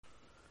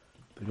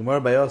The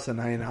Gemara by Yos and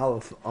Ayin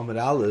Aleph, Amud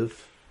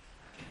Aleph,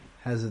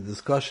 has a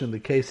discussion,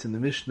 the case in the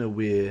Mishnah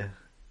where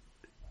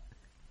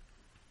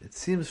it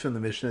seems from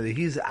the Mishnah that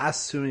he's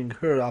answering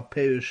her al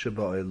Perish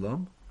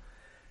Sheba'olam,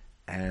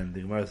 and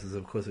the Gemara says,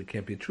 of course, it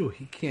can't be true.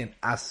 He can't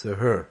answer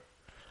her.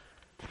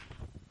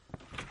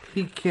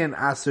 He can't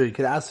answer. He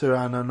could answer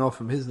on and off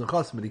from his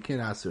nechasim, but he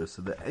can't answer her.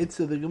 So the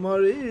answer of the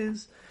Gemara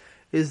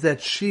is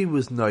that she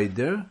was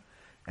Neider,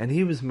 and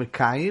he was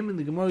Mekayim, and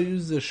the Gemara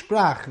uses a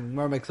sprach, and the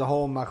Gemara makes a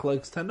whole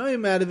machlokes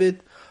tanoim out of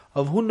it,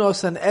 of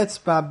hunos and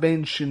etzba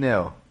ben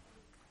shinel.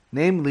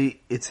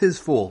 Namely, it's his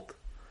fault.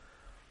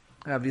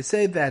 Now, if you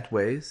say it that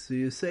way, so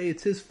you say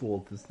it's his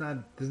fault. There's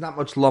not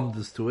much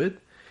lumdus to it.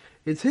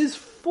 It's his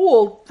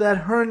fault that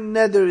her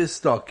neder is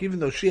stuck, even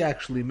though she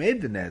actually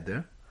made the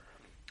neder.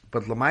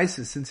 But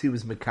Lamaisa, since he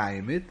was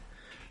Mekayim it,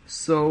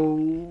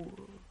 so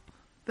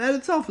that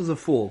itself is a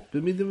fault.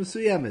 It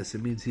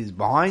means he's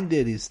behind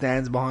it, he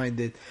stands behind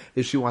it.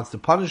 If she wants to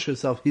punish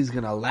herself, he's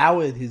going to allow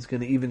it, he's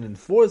going to even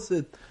enforce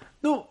it.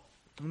 No,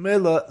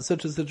 Mela,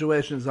 such a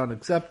situation is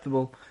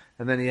unacceptable,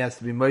 and then he has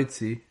to be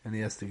moitzi, and he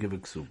has to give a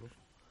Kesubos.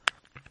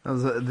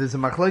 There's a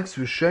machlokes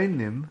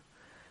rishonim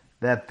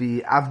that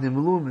the Avnei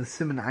Milum and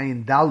Siman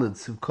Ayin Daled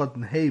Sivkot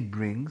and Hay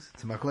brings.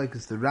 It's a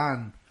machlokes the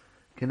Ran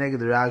Keneged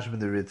the Rashba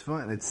and the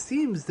Ritva, and it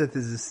seems that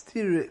there's a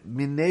stir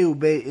mineu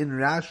be in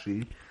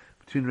Rashi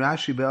between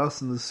Rashi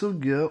Be'os and the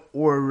Sugya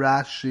or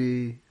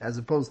Rashi as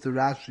opposed to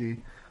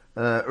Rashi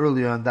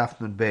earlier on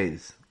Dafnun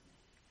Beis.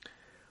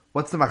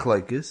 What's the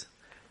machlokes?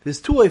 There's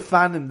two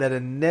oifanim that a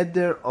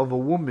neder of a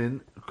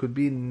woman could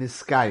be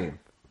niskayim.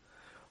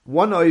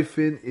 One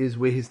oifin is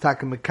where he's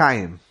taking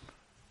mekayim,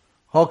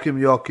 hokim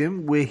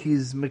yokim, where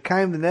he's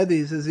mekayim the neder.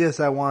 He says, "Yes,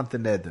 I want the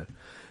neder."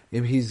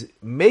 If he's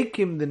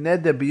making the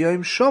neder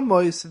b'yom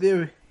shomoy, so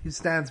there he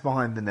stands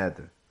behind the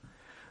neder.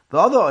 The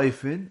other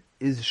oifin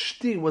is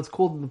what's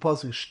called in the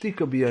pasuk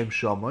shtika b'yom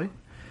shomoy.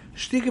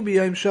 Shtika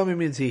b'yom shomoy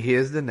means he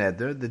hears the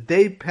neder. The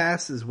day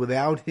passes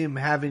without him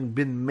having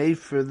been made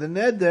for the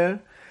neder.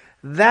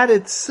 That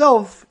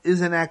itself is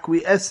an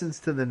acquiescence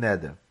to the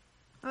neder.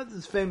 Now,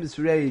 this famous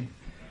raid,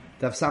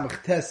 Tav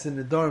Samach Tes in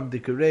the Dorm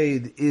Dika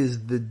raid,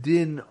 is the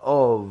din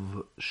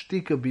of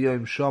shtika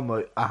b'yom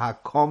shomoy a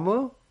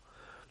hakoma,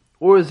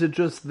 or is it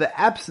just the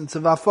absence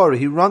of afara?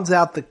 He runs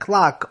out the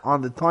clock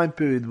on the time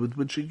period with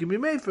which he can be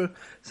made for.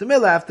 So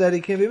Mela after that he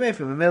can't be made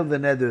for. Mela the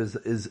neder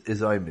is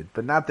oimid,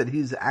 but not that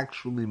he's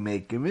actually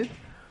making it.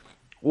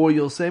 Or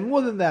you'll say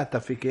more than that,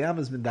 Tafikayam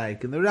is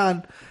medayik in the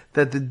Ran,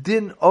 that the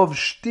din of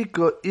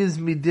shtika is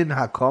midin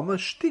hakama.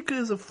 Shtika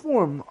is a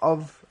form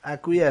of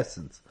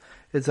acquiescence.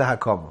 It's a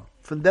hakama.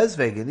 From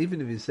deswegen, even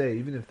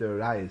if there are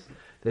rayas,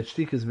 that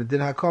shtika is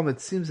midin hakama,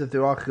 it seems that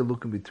there are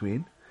chiluk in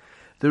between.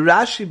 The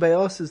Rashi by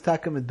us is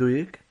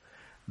takameduyik,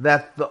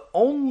 that the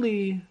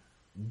only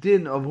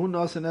din of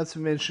hunos and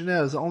etzim ben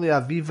shinel is only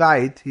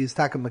avivait, he's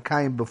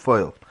takamekayim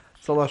befoil.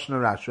 So Lashon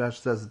Rashi.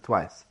 Rashi says it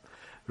twice.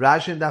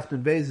 Rashi and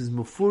Dafnun Beis is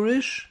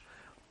mufurish,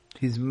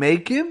 he's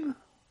making,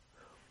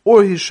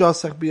 or he's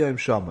shosach b'yom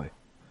shamoy.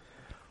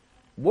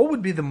 What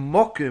would be the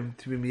mokim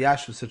to be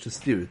miyash with such a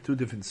steer? Two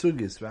different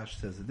sugis. Rashi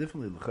says it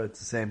differently. It's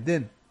the same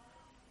din.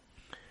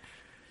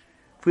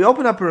 If we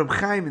open up a Reb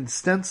Chaim in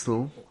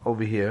stencil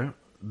over here,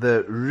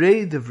 the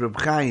raid of Reb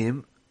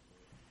Chaim,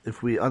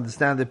 if we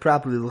understand it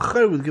properly,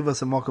 l'chayr would give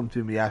us a mokum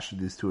to be miyash with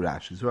these two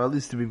Rashis, or at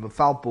least to be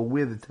mafalpo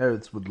where the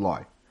teretz would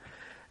lie.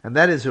 And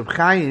that is Reb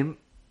Chaim,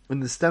 in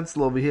the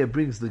stencil over here,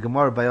 brings the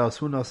Gemara by us,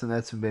 hunos and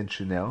etzim ben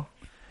shinel,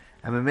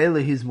 and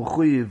Mamela he's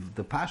mechuyev,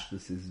 the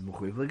pashtus is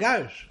mechuyev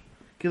l'garish.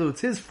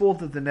 It's his fault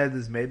that the neder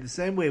is made. The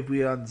same way, if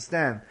we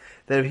understand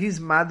that if he's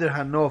mader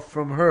hanof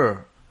from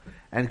her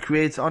and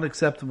creates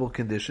unacceptable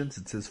conditions,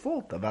 it's his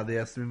fault. Avada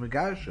has to be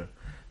megarisha.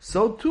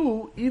 So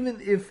too, even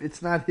if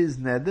it's not his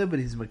neder, but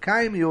he's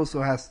mekayim, he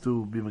also has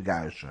to be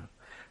megarisha.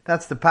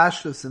 That's the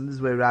pashtus, and this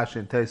is where Rashi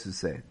and Taisus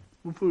say.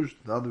 The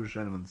other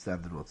Rishonim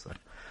understand it also.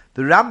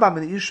 The Rambam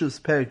in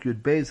Ishus Perik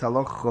Yud Beis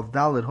Halacha of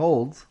Dalet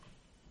holds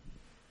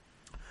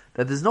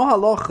that there's no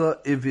halacha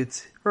if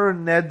it's her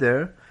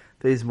neder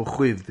that he's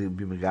mechuyev to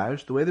be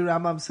megarish. The way the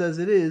Rambam says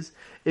it is,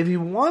 if he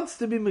wants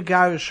to be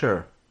megarish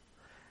her,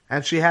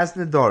 and she has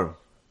nedarim,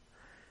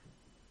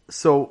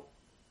 so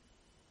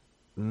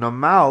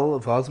normal,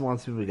 if a husband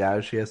wants to be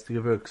megarish, he has to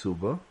give her a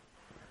ksuba,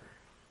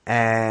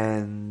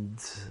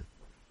 and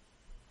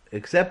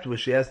except where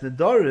she has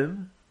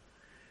nedarim,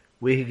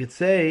 where he could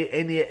say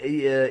any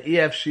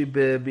EFC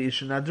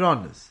be'ishin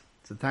adronis.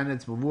 It's a tiny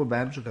it's mavur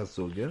b'amshuk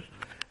hasugya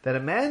that a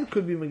man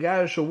could be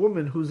megarish a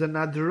woman who's a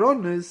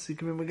nadronis. He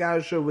can be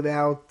megarish her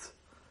without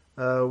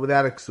a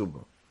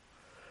ksuba.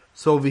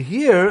 So over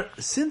here,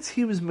 since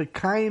he was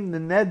mekayim the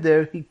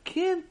neder, he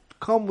can't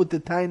come with the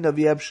tiny of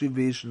EFC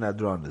be'ishin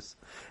adronis.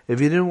 If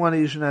you didn't want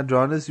to ishin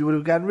adronis, you would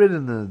have gotten rid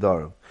of the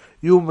nedarim.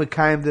 You were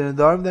mekayim the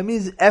nedarim. That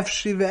means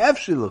EFC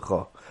ve'EFC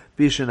lecha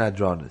be'ishin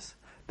adronis.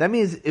 That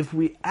means if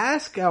we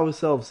ask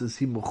ourselves, is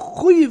he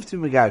mechuyev to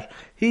megash?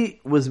 He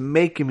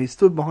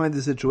stood behind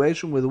the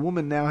situation where the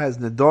woman now has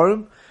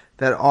nedarim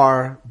that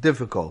are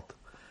difficult.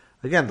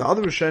 Again, the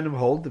other Rishonim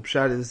hold, the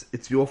pshat is,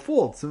 it's your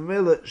fault. So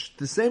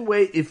the same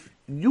way, if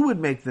you would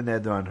make the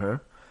neder on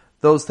her,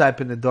 those type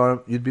of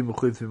neder, you'd be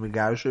mechuyev to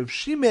megash. If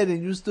she made it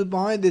and you stood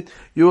behind it,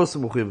 you're also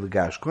mechuyev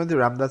legash. According to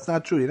Ram, that's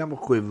not true. You're not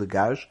mechuyev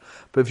legash.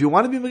 But if you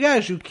want to be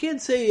megash, you can't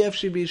say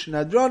efshi b'isha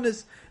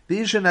nadronis. The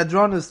isha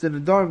nadronis, the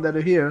nedarim that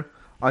are here,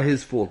 are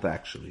his fault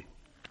actually.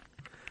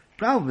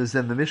 Problem is,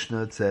 in the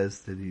Mishnah it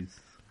says that he's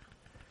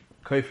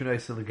koifin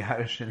oisel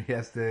legash and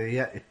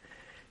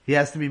he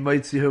has to be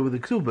moitzi her with the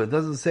ksuba. It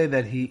doesn't say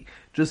that he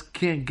just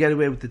can't get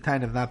away with the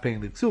time of not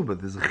paying the ksuba.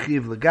 There's a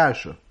chiv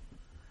legasha.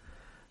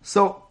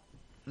 So,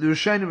 the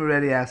Rishonim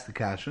already asked the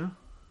kasha.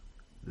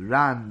 The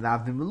Ran,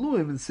 Lavdim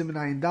Eluim, and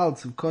Simonai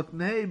Dalts of Cotton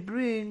Hay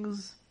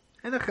brings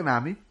in a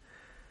chanami.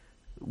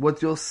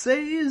 What you'll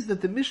say is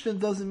that the Mishnah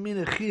doesn't mean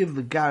a chiv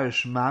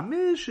legarish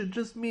mamish, it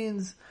just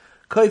means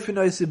koifin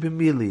oisel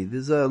b'mili.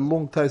 There's a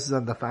long taisus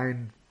on the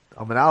fine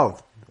Amar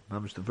Aleph,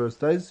 mamish the first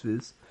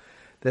taisus,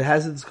 that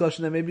has a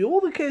discussion that maybe all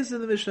the cases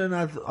in the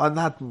Mishnah are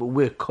not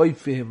where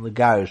koifim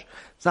legarish.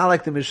 It's not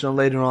like the Mishnah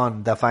later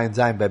on that finds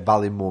Zayin by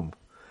Bali Mum.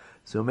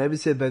 So maybe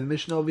said by the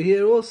Mishnah over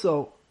here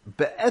also,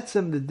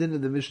 be'etzem the din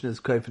of the Mishnah is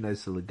koifin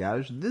oisel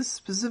legarish. This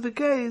specific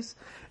case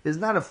is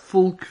not a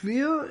full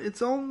kvir,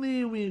 it's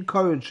only we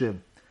encourage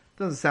him.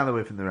 It doesn't sound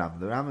away from the Rambam.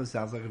 The Rambam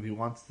sounds like if he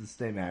wants to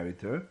stay married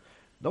to her,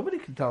 nobody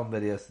can tell him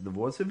that he has to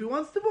divorce. If he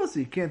wants to divorce,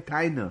 he can't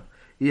taina.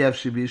 He have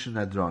shibish and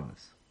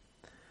adronis.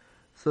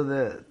 So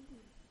the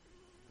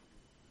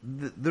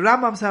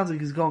Rambam sounds like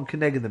he's going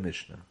connected the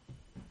Mishnah.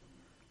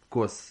 Of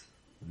course,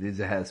 there's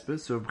a hesper.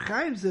 So Reb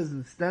Chaim says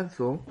in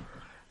stencil,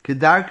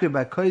 Kedarke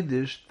by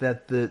Kodesh,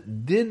 that the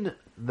din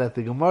that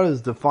the Gemara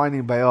is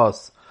defining by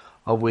us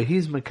of where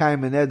he's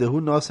Mekayim and Eder,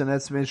 who knows and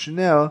Etzme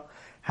Shinel,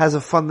 has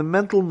a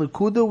fundamental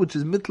Nakuda, which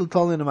is Mittel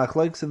Tol in the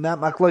Machlokes, and that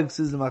Machlokes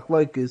is the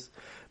Machlokes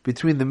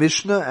between the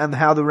Mishnah and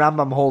how the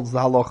Rambam holds the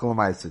Halacha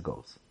L'maisa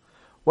goes.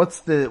 What's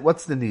the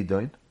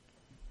Nidoin?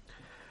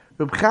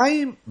 Reb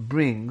Chaim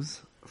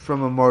brings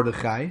from a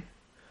Mordechai,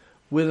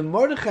 where the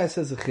Mordechai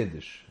says a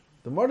Chiddush.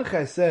 The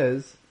Mordechai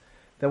says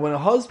that when a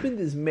husband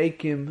is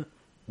making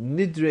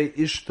Nidre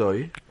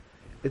Ishtoi,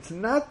 it's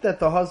not that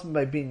the husband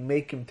by being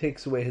making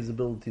takes away his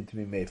ability to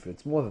be mefer.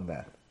 It's more than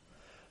that.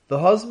 The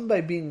husband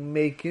by being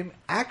making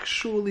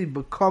actually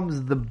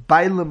becomes the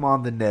bailam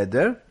on the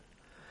neder.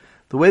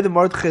 The way the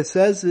Mordechai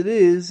says it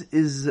is,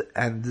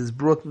 and is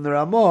brought in the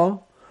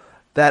Ramah,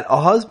 that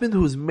a husband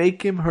who's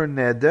making her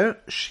neder,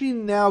 she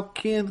now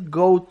can't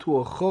go to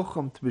a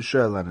chocham to be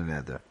shayl on a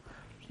neder.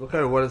 Look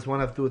at it, what does one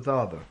have to do with the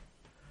other?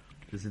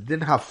 There's a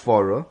din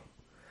hafara.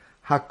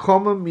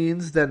 Hakoma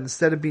means that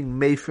instead of being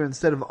mefer,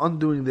 instead of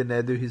undoing the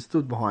neder, he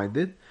stood behind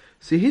it.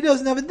 So he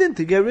doesn't have a din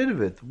to get rid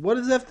of it. What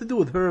does it have to do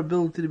with her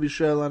ability to be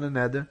shayl on a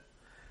neder?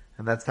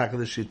 And that's taka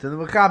the shita and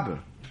the mechaber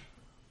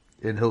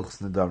in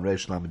Hilchos Nedam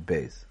Reish Lamed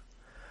Beis.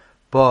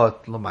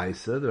 But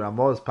Lamaisa, the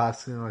Ramah is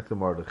passing like the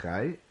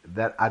Mordechai,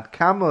 that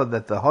Adkama,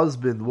 that the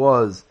husband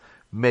was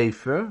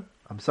Mefer,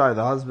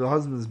 the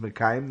husband is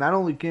Mekayim, not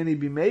only can he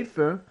be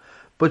Mefer,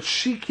 but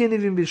she can't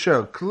even be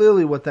sure.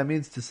 Clearly what that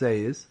means to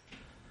say is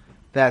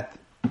that,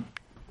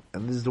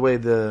 and this is the way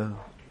the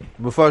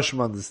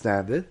Mefarshim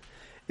understand it,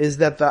 is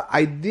that the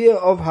idea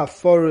of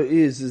Hafara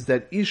is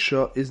that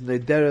Isha is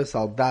Nederes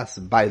al Das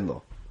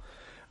Bailo.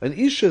 An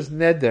Isha's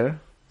Neder,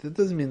 that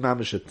doesn't mean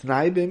mamish a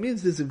t'nai, but it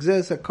means this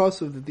exerts a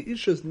kosuv that the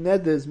isha's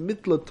neder is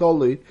mitla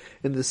toli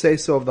in the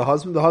say-so of the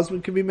husband. The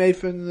husband can be made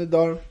for the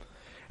nedar.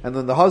 And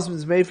when the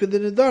husband's made for the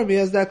nedar, he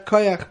has that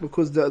koyach,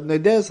 because the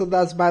neder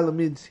sadas bailam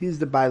means he's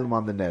the bailam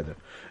on the neder.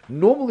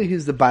 Normally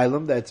he's the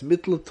bailam that's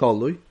mitla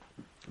toli,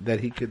 that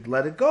he could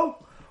let it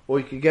go, or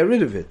he could get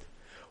rid of it.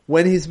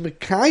 When he's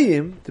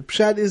mekayim, the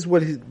pshat is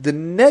the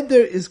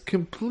neder is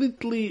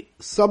completely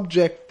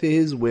subject to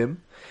his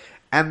whim,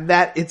 and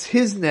that it's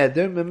his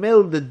neder,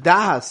 memel the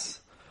das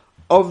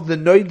of the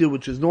noider,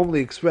 which is normally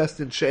expressed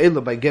in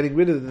she'ela by getting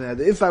rid of the neder.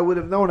 If I would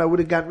have known, I would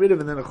have gotten rid of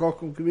it, and then a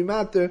chokum could be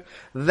matter.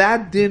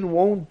 That din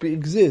won't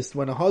exist.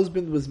 When a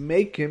husband was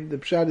making, the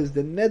pshat is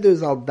the neder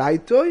is al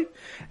daitoi,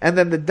 and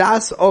then the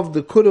das of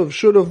the could've,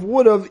 should've,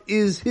 would've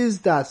is his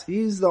das.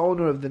 He's the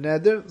owner of the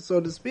neder, so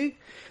to speak.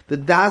 The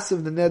das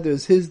of the neder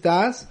is his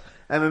das,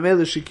 and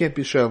memel she can't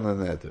be she'el on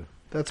the neder.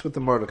 That's what the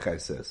Mordechai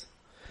says.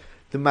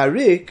 The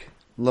Marik,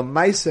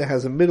 Lamaisa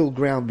has a middle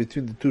ground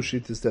between the two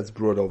shittas that's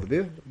brought over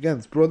there. Again,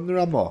 it's brought in the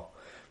Ramah.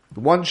 The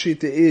one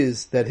shitta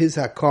is that his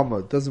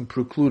hakama doesn't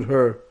preclude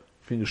her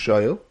being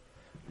shoyl,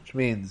 which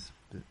means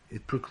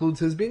it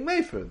precludes his being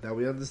mefer. That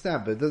we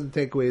understand, but it doesn't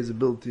take away his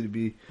ability to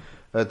be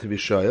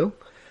shoyl.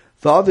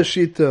 The other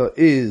shita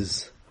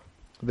is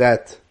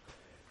that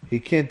she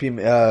can't be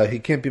shoyl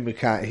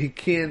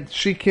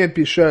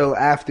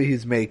after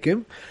he's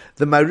making.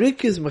 The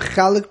marik is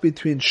mechalik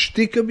between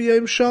shtika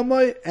b'yom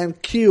shamay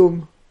and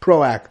kiyum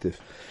proactive.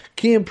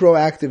 Kiyum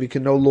proactive, he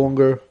can no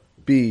longer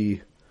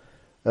be,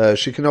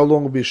 she can no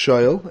longer be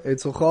shoyl,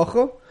 etzel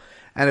chacham,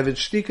 and if it's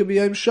shtika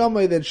b'yom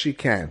shamay, then she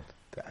can.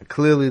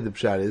 Clearly the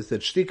pshat is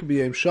that shtika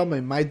b'yom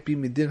shamay might be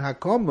midin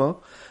hakama,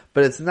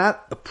 but it's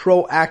not a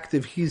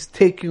proactive, he's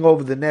taking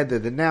over the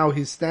neder, and now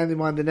he's standing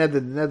on the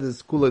neder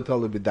is kula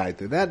tolu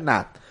b'daita. That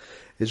not.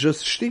 It's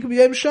just shtika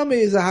b'yom shami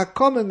is a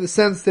hakam in the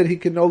sense that he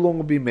can no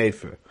longer be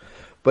mefer,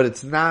 but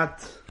it's not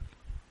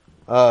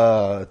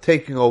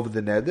taking over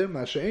the neder.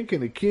 Masha'en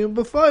can akiyum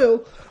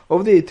b'foil.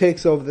 Over there, he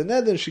takes over the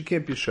neder, and she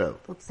can't be shel.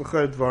 That's the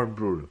chayr dvar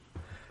brura.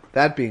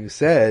 That being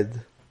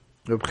said,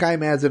 Reb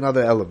Chaim adds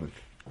another element.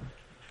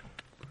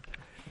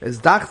 As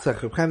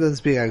dachtzach, Reb Chaim doesn't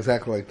speak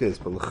exactly like this,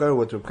 but l'chayr,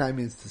 what Reb Chaim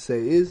means to say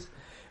is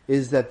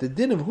that the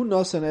din of hu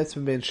nosan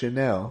etzem ben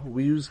shenel,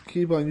 we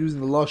keep on using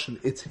the lashon,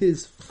 it's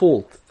his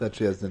fault that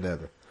she has the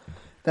neder.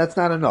 That's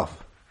not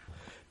enough.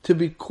 To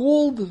be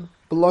called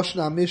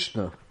b'lashon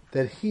mishnah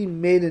that he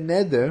made a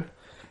neder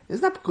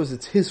is not because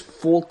it's his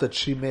fault that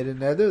she made a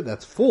neder.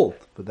 That's fault,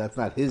 but that's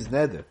not his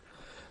neder.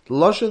 The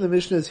lashon of the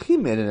mishnah is he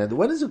made a neder.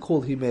 When is it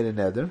called he made a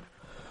neder?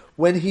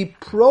 When he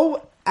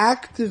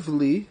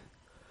proactively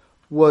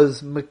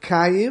was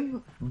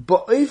mekayim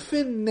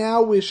ba'ofen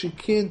now where she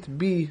can't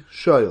be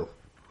shoyl.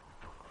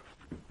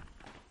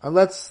 And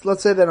let's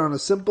say that on a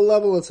simple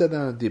level, let's say that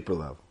on a deeper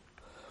level.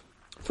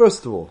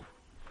 First of all,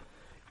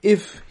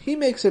 if he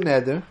makes a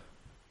neder,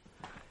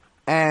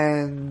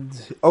 and,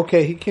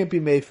 okay, he can't be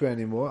mefer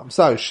anymore. I'm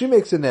sorry, she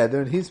makes a neder,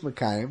 and he's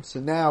mekayim, so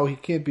now he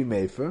can't be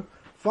mefer.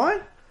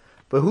 Fine.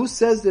 But who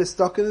says they're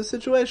stuck in a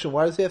situation?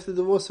 Why does he have to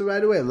divorce her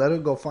right away? Let her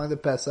go find the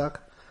Pesach,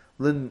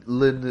 linidra,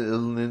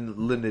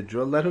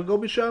 let her go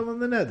be shayl on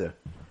the neder.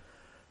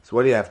 So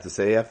what do you have to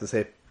say? You have to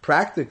say,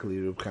 practically,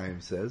 Reb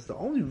Chaim says, the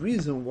only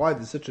reason why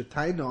there's such a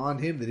taina on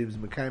him that he was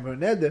mekayim her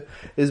neder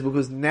is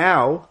because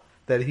now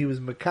that he was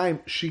mekayim,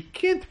 she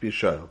can't be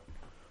shayl.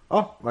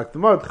 Oh, like the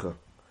Mordcha.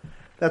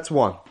 That's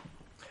one.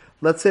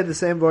 Let's say the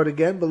same word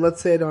again, but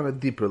let's say it on a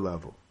deeper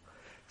level.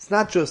 It's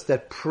not just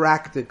that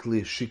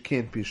practically she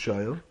can't be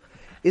shayl.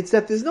 It's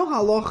that there's no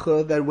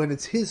halacha that when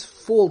it's his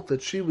fault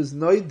that she was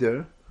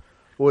noider,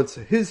 or it's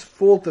his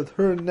fault that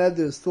her neder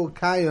is still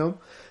kayam,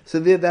 so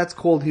there that's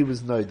called he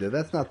was noider.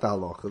 That's not the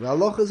halacha. The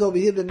halacha is over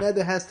here, the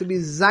neder has to be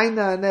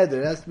zayna neder,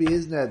 it has to be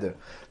his neder.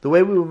 The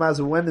way we were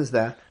mazur, when is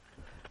that?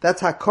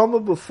 That's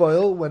hakama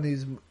b'foil, when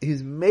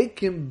he's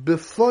making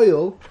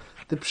b'foil,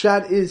 the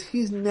pshat is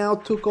he's now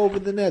took over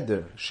the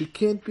neder. She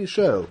can't be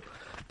shayl.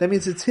 That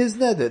means it's his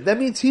neder. That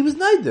means he was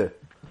neder.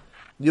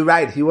 You're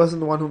right, he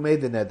wasn't the one who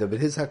made the neder, but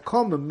his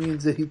hakama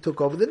means that he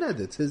took over the neder.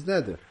 It's his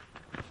neder.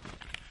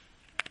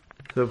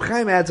 So Reb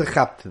Chaim adds a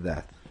chap to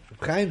that.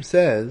 Reb Chaim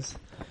says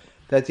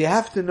that you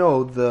have to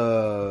know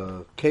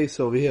the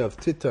case over here of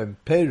Tita and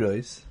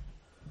Peiros,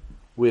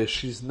 where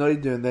she's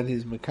neder and then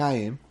he's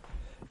mekayim.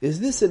 Is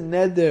this a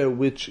neder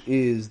which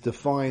is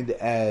defined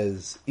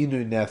as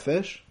inu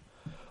nefesh,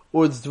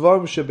 or it's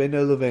dvarim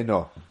shebeino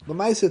leveino? The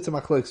ma'aseh it's a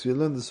machlokes. We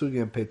learn the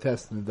sugi and pay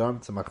test in the dharm.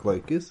 It's a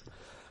machlokes.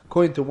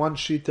 According to one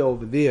shita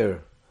over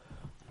there,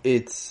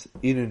 it's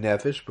inu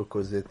nefesh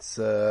because it's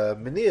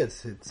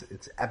menias.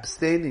 It's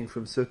abstaining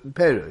from certain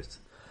peiros.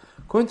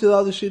 According to the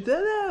other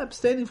shita,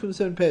 abstaining from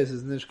certain peiros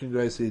is nishkin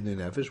grace inu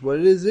nefesh. What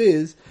it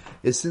is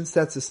since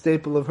that's a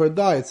staple of her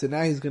diet, so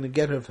now he's going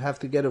to have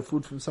to get her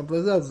food from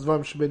someplace else.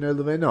 Dvarim shebeino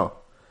leveino.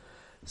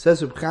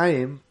 Says Reb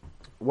Chaim,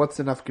 what's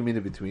the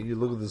nafkamina between? You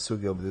look at the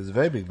sugi over there, there's a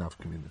very big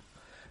nafkamina.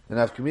 The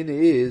nafkamina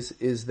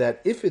is that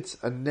if it's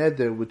a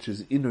neder which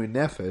is inu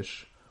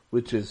nefesh,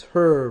 which is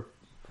her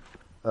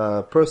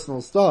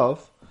personal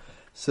stuff,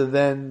 so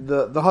then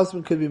the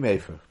husband could be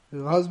mefer. If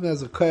the husband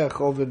has a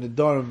koyach over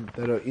nedarim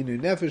that are inu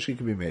nefesh, he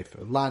could be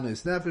mefer. Lana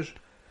is nefesh.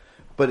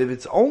 But if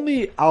it's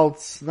only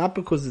alts, not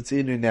because it's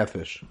inu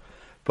nefesh,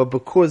 but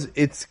because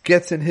it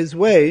gets in his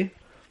way,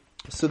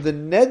 so the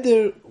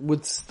neder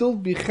would still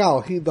be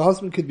chal. The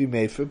husband could be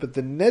mefer, but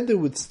the neder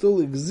would still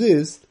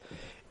exist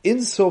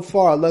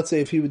insofar, let's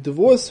say if he would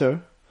divorce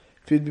her,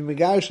 if he'd be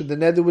megarish, the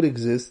neder would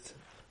exist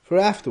for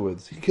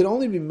afterwards. He could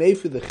only be made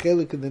for the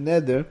chelik and the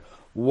neder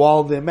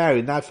while they're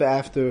married, not for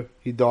after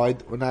he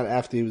died or not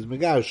after he was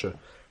megarisha.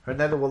 Her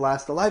neder will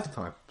last a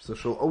lifetime, so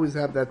she'll always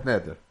have that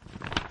neder.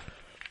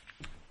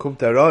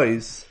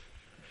 Kumtarois,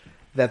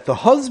 that the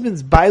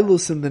husband's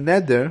bailus in the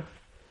neder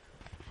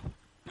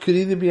could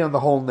either be on the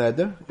whole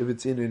neder, if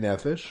it's inu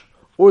nefesh,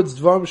 or it's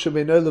dvarim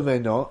shebeino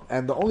leveino,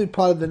 and the only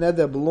part of the neder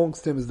that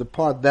belongs to him is the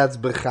part that's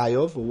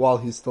bechayov, while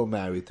he's still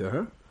married to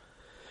her.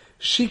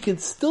 She can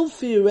still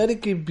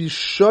theoretically be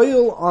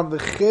shoyal on the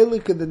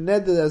chelik of the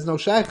neder that has no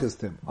shaykhis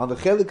to him. On the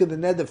chelik of the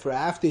neder for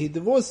after he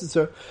divorces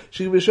her,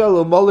 she can be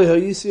shoyal,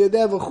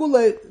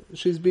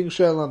 she's being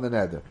shoyal on the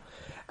neder.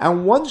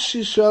 And once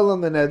she's shoyal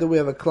on the neder, we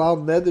have a cloud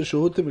neder,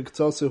 shehuta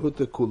miktzasa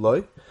huta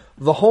kuloi,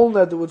 the whole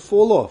neder would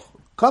fall off.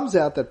 Comes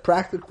out that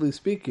practically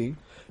speaking,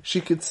 she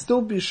could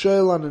still be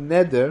shoyal on a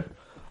neder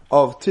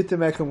of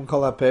titimekam and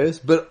kolaperis,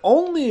 but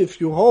only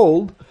if you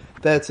hold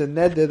that's a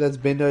neder that's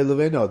beinoi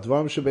leveino.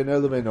 Dvarim shebeino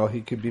leveino.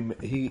 He could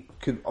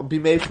be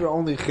made for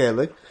only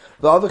chelik.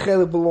 The other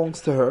chelik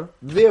belongs to her.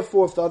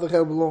 Therefore, if the other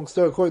chelik belongs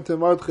to her, according to the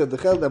Mordcha, the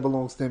chelik that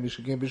belongs to him,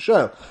 she can't be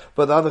shel.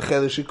 But the other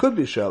chelik, she could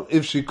be shel.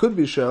 If she could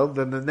be shel,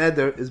 then the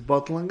neder is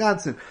bottle and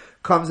gansin.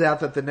 Comes out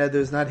that the neder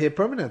is not here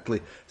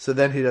permanently. So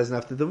then he doesn't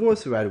have to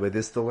divorce her right away.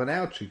 There's still an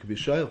out. She could be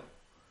shel.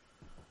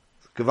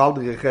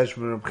 Gewaldige chesh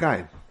from Reb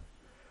Chaim.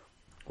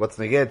 What's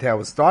neged to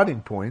our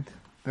starting point?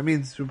 That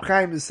means Reb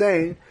Chaim is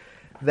saying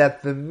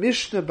that the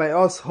Mishnah by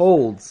us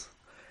holds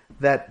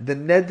that the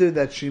neder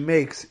that she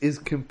makes is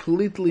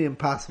completely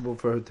impossible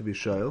for her to be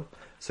shoyl,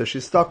 so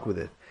she's stuck with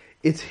it.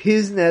 It's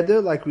his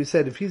neder, like we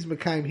said, if he's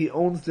Mekayim, he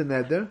owns the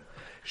neder.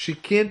 She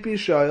can't be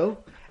shoyl,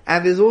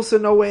 and there's also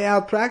no way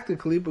out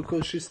practically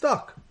because she's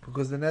stuck,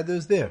 because the neder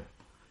is there.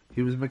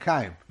 He was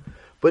Mekayim.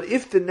 But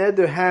if the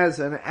neder has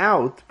an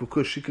out,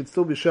 because she could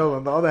still be shoyl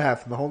on the other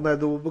half, and the whole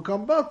neder will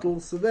become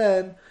batul, so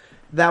then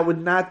that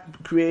would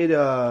not create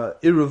a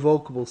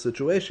irrevocable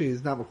situation.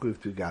 He's not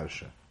mechuyev to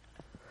garsha.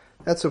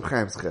 That's Reb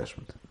Chaim's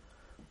cheshbon. The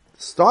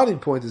starting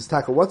point is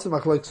taka. What's the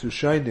machlokes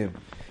Rishonim?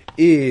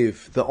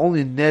 If the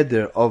only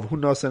neder of hu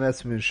nasan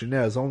etzem and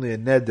Shiner is only a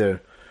neder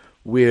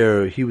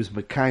where he was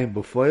mekayim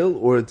b'foil,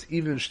 or it's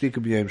even shtika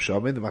b'yom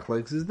shamin, the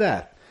machlokes is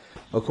that.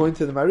 According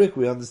to the Marik,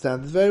 we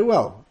understand it very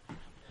well.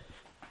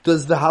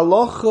 Does the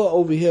halacha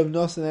over here of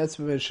nasan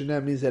etzem and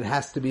Shiner means that it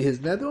has to be his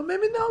neder? Or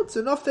maybe no, it's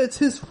enough that it's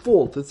his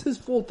fault. It's his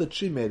fault that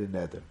she made a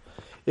neder.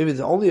 If it's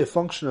only a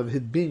function of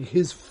it being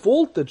his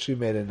fault that she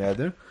made a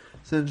neder,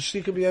 so then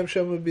shtika b'yom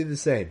shamin would be the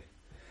same.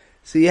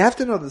 So you have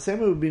to know the same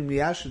way we're being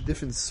miyash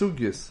different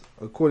sugyas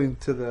according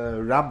to the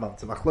Rambam.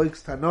 It's a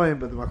machlokes tanoim,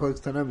 but the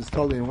machlokes tanoim is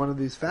totally in one of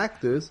these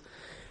factors.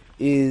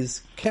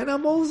 Is can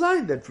Amol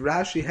zayin that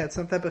Rashi had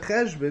some type of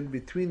cheshbon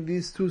between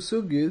these two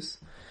sugyas,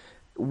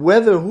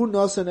 whether hu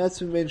nasan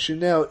etzim ben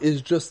shinel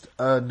is just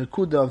a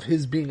nekuda of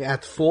his being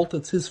at fault.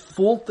 It's his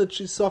fault that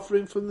she's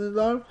suffering from the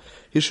nadar.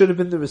 He should have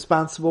been the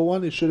responsible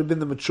one. He should have been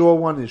the mature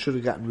one. He should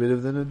have gotten rid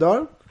of the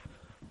nadar.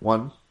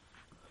 One.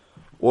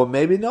 Or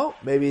maybe no,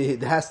 maybe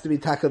it has to be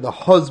taka the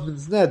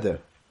husband's neder.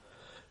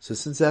 So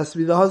since it has to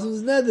be the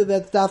husband's neder,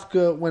 that's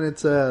dafka when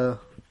it's a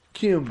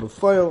kiyum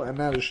b'foil and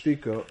not a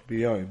shtika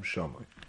b'yoyim shomoy.